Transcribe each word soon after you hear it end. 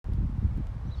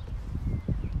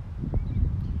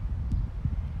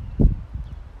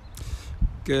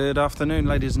Good afternoon,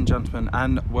 ladies and gentlemen,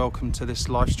 and welcome to this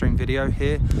live stream video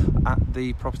here at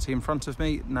the property in front of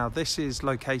me. Now, this is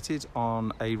located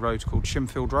on a road called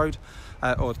Shimfield Road,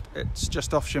 or it's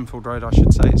just off Shimfield Road, I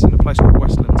should say. It's in a place called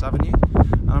Westlands Avenue.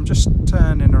 And I'm just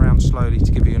turning around slowly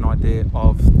to give you an idea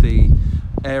of the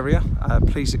area.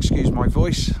 Please excuse my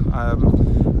voice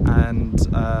and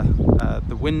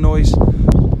the wind noise,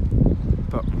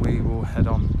 but we will head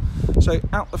on. So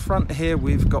out the front here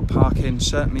we've got parking,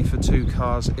 certainly for 2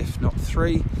 cars, if not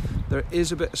 3. There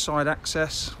is a bit of side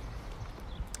access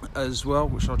as well,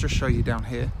 which I'll just show you down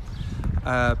here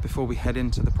before we head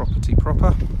into the property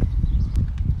proper.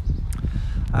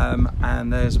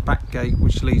 And there's a back gate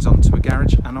which leads onto a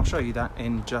garage, and I'll show you that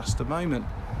in just a moment.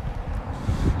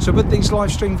 So with these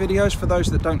live stream videos, for those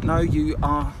that don't know, you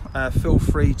are feel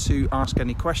free to ask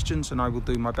any questions and I will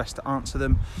do my best to answer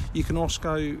them. You can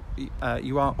also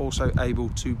you are also able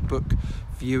to book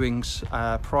viewings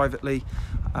privately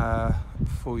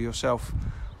for yourself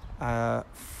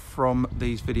from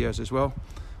these videos as well,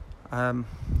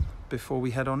 before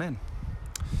we head on in.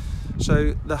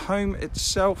 So the home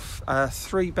itself,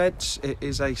 3 beds. It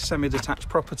is a semi-detached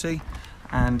property,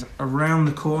 and around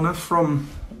the corner from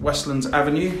Westlands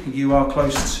Avenue, you are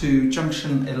close to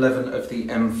junction 11 of the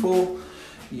M4.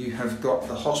 You have got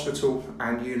the hospital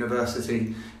and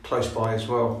university close by as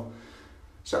well.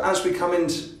 So as we come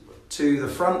into the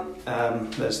front,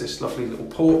 there's this lovely little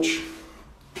porch,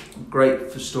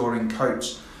 great for storing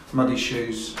coats, muddy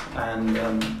shoes,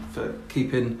 and for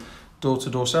keeping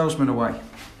door-to-door salesmen away.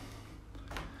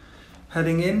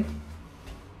 Heading in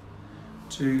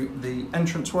to the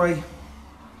entranceway,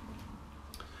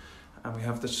 and we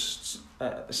have the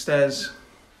stairs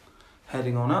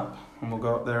heading on up, and we'll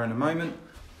go up there in a moment.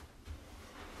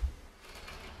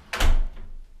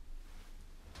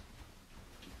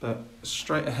 But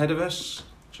straight ahead of us,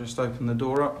 just open the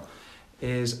door up,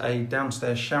 is a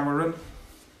downstairs shower room.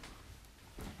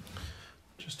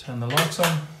 Just turn the lights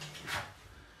on.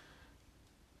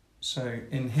 So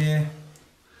in here,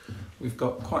 we've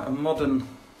got quite a modern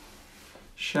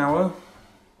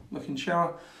looking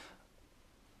shower.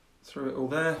 Through it all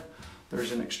there. There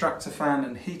is an extractor fan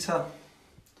and heater.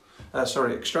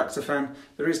 Extractor fan.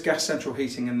 There is gas central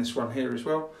heating in this one here as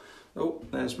well. Oh,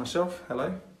 there's myself.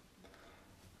 Hello.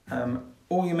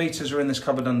 All your meters are in this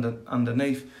cupboard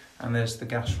underneath, and there's the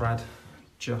gas rad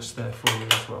just there for you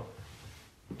as well.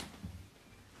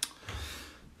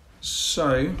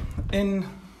 So,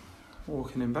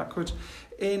 walking in backwards,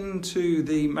 into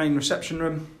the main reception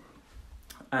room.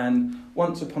 And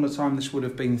once upon a time this would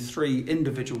have been 3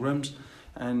 individual rooms,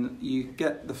 and you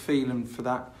get the feeling for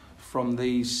that from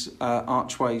these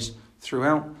archways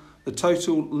throughout. The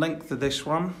total length of this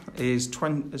one is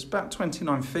about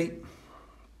 29 feet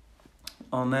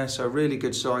on there, so really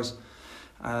good size.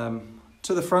 To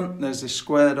the front there's this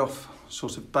squared off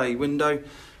sort of bay window.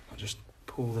 I'll just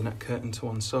pull the net curtain to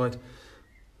one side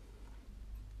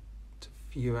to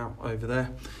view out over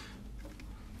there.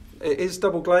 It is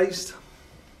double glazed.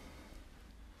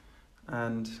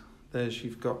 And there's,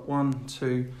 you've got 1,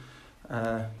 2,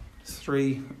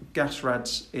 3 gas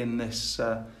rads in this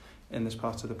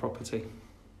part of the property.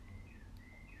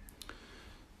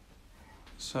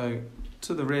 So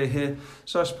to the rear here.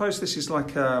 So I suppose this is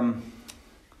like I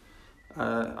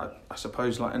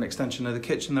suppose like an extension of the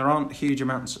kitchen. There aren't huge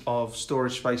amounts of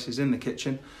storage spaces in the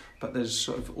kitchen, but there's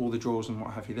sort of all the drawers and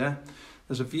what have you there.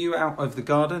 There's a view out of the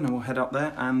garden, and we'll head up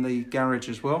there, and the garage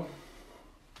as well.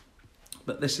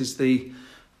 But this is the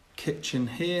kitchen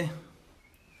here.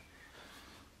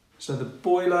 So the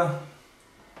boiler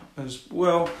as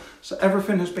well. So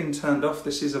everything has been turned off.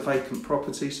 This is a vacant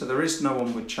property, so there is no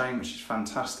onward chain, which is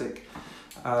fantastic.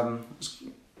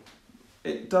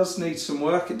 It does need some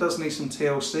work. It does need some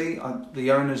TLC.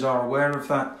 The owners are aware of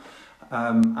that,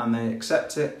 and they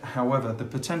accept it. However, the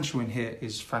potential in here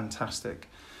is fantastic.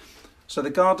 So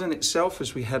the garden itself,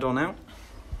 as we head on out.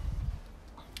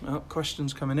 Oh,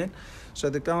 questions coming in. So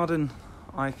the garden,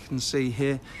 I can see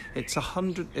here, it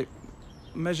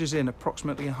measures in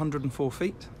approximately 104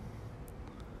 feet.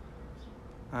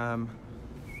 And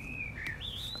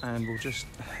we'll just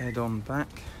head on back.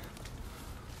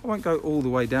 I won't go all the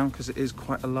way down because it is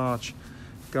quite a large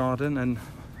garden, and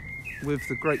with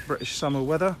the great British summer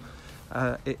weather,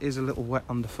 it is a little wet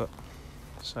underfoot.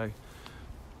 So,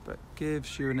 but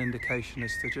gives you an indication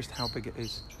as to just how big it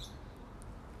is.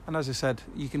 And as I said,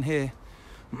 you can hear,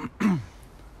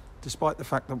 despite the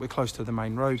fact that we're close to the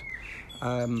main road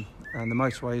and the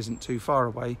motorway isn't too far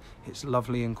away, it's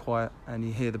lovely and quiet, and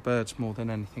you hear the birds more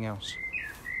than anything else.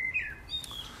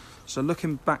 So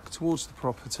looking back towards the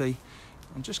property,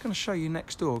 I'm just going to show you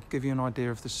next door, give you an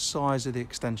idea of the size of the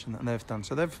extension that they've done.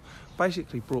 So they've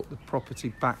basically brought the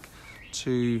property back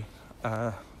to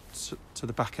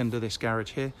the back end of this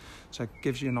garage here. So it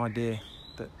gives you an idea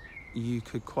that you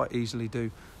could quite easily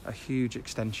do a huge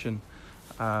extension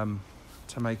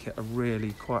to make it a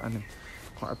really quite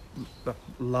a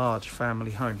large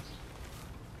family home.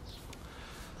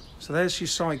 So there's your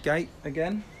side gate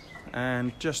again,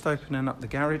 and just opening up the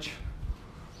garage.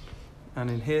 And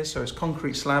in here, so it's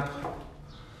concrete slab,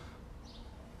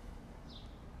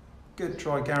 good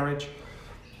dry garage.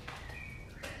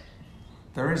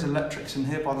 There is electrics in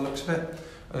here by the looks of it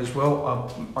as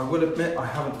well. I will admit I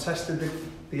haven't tested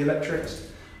the electrics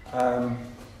to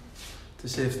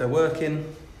see if they're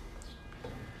working,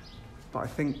 but I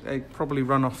think they probably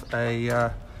run off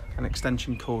an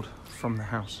extension cord from the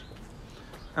house.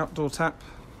 Outdoor tap,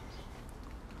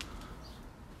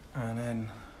 and then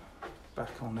back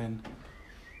on in.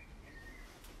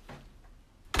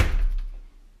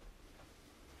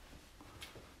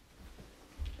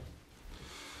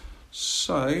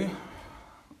 So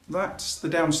that's the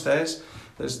downstairs.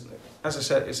 There's, as I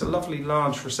said, it's a lovely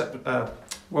large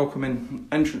welcoming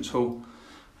entrance hall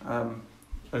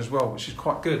as well, which is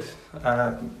quite good.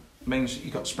 Means that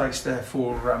you've got space there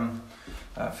for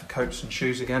coats and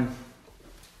shoes again,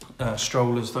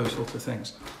 strollers, those sorts of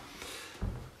things.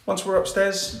 Once we're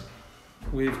upstairs,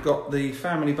 we've got the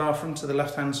family bathroom to the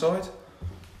left-hand side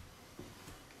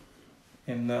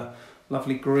in the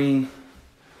lovely green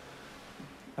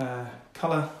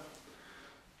colour,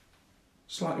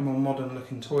 slightly more modern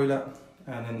looking toilet,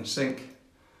 and then the sink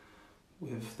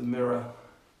with the mirror.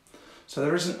 So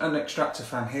there isn't an extractor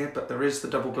fan here, but there is the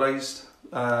double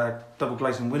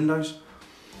glazing windows.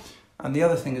 And the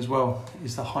other thing as well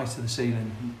is the height of the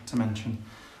ceiling to mention.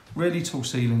 Really tall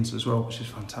ceilings as well, which is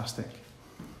fantastic.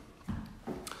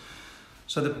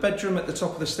 So the bedroom at the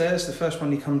top of the stairs, the first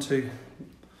one you come to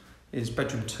is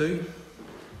bedroom 2.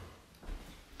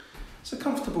 It's a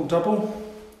comfortable double,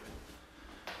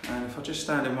 and if I just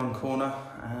stand in one corner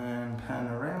and pan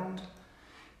around,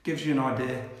 gives you an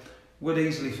idea. Would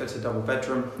easily fit a double bed,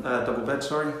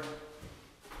 sorry.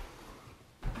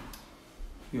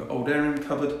 Your old airing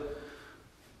cupboard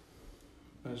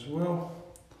as well,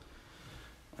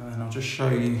 and then I'll just show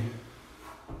you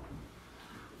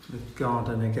the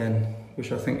garden again,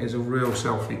 which I think is a real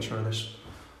sell feature of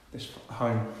this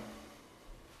home.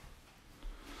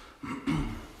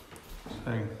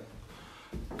 So,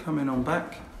 coming on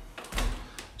back,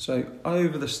 so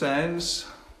over the stairs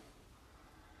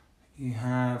you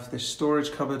have this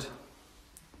storage cupboard,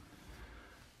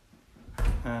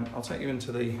 and I'll take you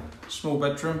into the small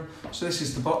bedroom. So this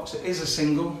is the box. It is a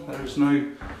single, there is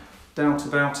no doubt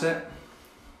about it,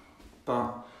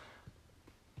 but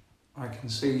I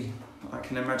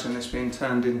can imagine this being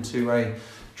turned into a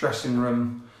dressing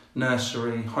room,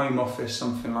 nursery, home office,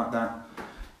 something like that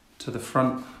to the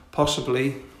front.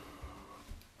 Possibly,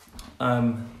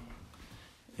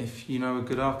 if you know a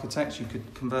good architect, you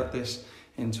could convert this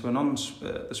into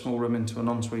the small room into an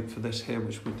ensuite for this here,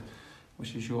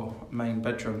 which is your main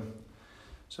bedroom.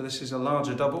 So this is a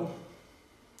larger double,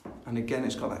 and again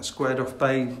it's got that squared off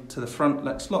bay to the front,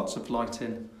 lets lots of light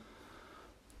in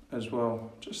as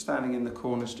well. Just standing in the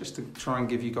corners just to try and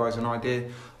give you guys an idea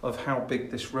of how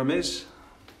big this room is.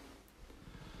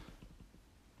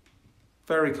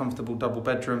 Very comfortable double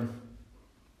bedroom,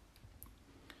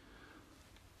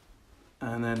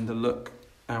 and then the look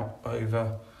out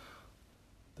over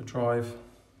the drive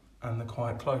and the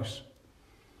quiet close.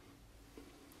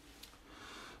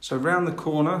 So round the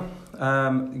corner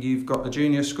you've got a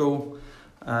junior school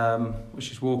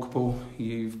which is walkable.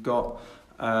 You've got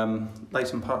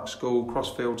Leighton Park School,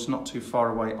 Crossfields not too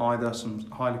far away either,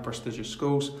 some highly prestigious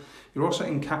schools. You're also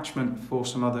in catchment for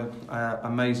some other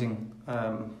amazing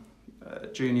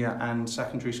junior and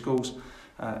secondary schools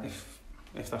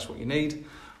if that's what you need.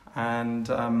 And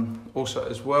also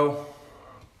as well,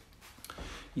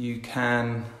 you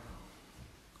can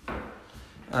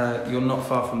you're not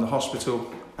far from the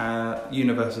hospital,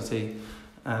 university,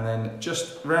 and then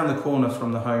just round the corner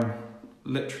from the home,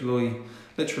 literally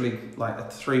like a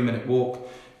 3-minute walk,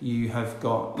 you have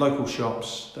got local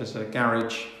shops. There's a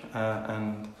garage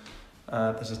and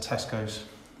there's a Tesco's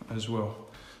as well.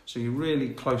 So you're really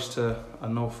close to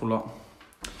an awful lot.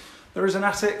 There is an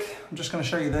attic. I'm just going to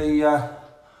show you the,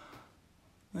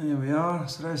 there we are.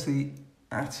 So there's the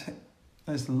attic,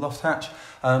 there's the loft hatch.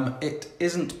 It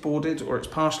isn't boarded, or it's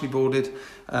partially boarded,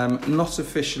 not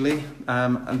officially,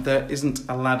 and there isn't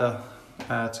a ladder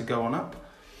to go on up.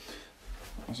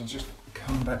 As I just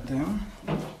come back down.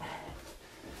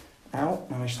 Ow,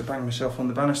 managed to bang myself on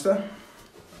the banister.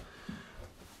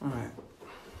 Right.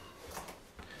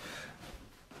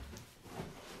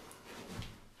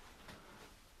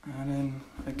 And then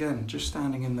again, just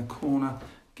standing in the corner,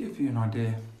 give you an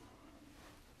idea.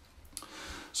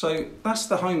 So that's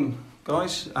the home,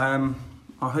 guys. I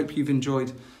hope you've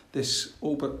enjoyed this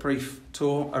all but brief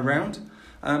tour around.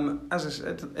 As I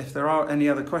said, if there are any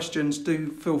other questions, do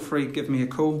feel free to give me a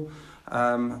call,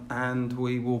 and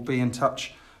we will be in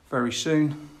touch very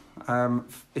soon.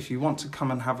 If you want to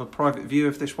come and have a private view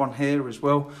of this one here as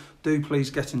well, do please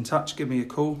get in touch, give me a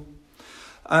call.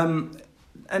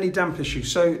 Any damp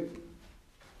issues? So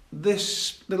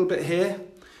this little bit here,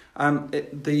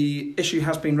 the issue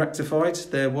has been rectified.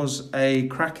 There was a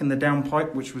crack in the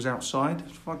downpipe which was outside.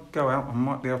 If I go out, I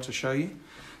might be able to show you.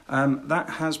 That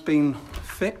has been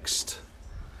fixed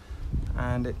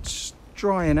and it's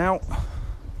drying out.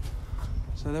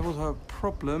 So there was a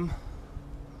problem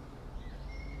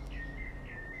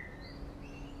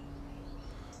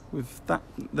with that.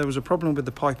 There was a problem with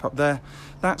the pipe up there.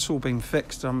 That's all been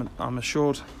fixed, I'm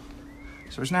assured.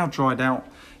 So it's now dried out.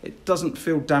 It doesn't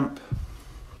feel damp.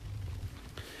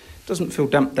 It doesn't feel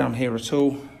damp down here at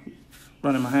all.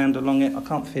 Running my hand along it, I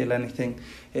can't feel anything.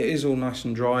 It is all nice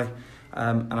and dry,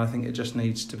 and I think it just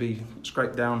needs to be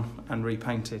scraped down and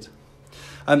repainted.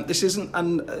 This isn't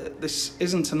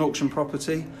an auction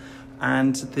property,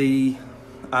 and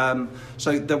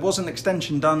so there was an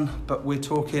extension done, but we're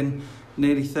talking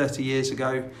nearly 30 years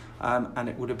ago, and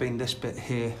it would have been this bit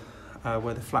here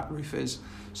where the flat roof is.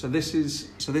 So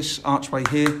this archway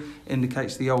here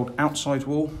indicates the old outside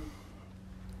wall,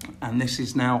 and this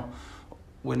is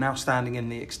we're now standing in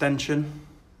the extension.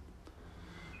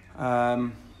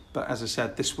 But as I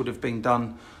said, this would have been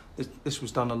done. This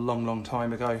was done a long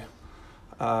time ago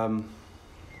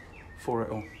for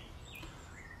it all.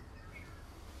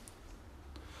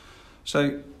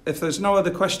 So if there's no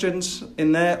other questions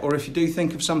in there, or if you do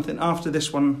think of something after this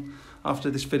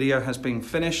video has been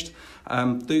finished,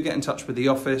 do get in touch with the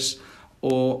office,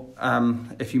 or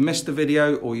if you missed the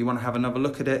video or you want to have another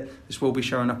look at it, this will be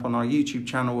showing up on our YouTube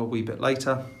channel a wee bit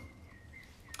later.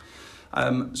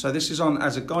 So this is on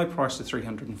as a guide price of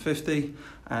 $350,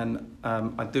 and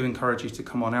I do encourage you to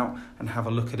come on out and have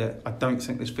a look at it. I don't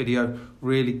think this video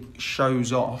really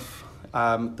shows off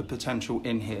the potential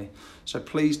in here. So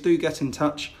please do get in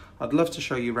touch. I'd love to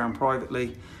show you around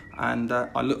privately, and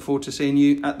I look forward to seeing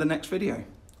you at the next video.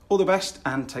 All the best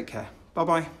and take care. Bye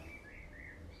bye.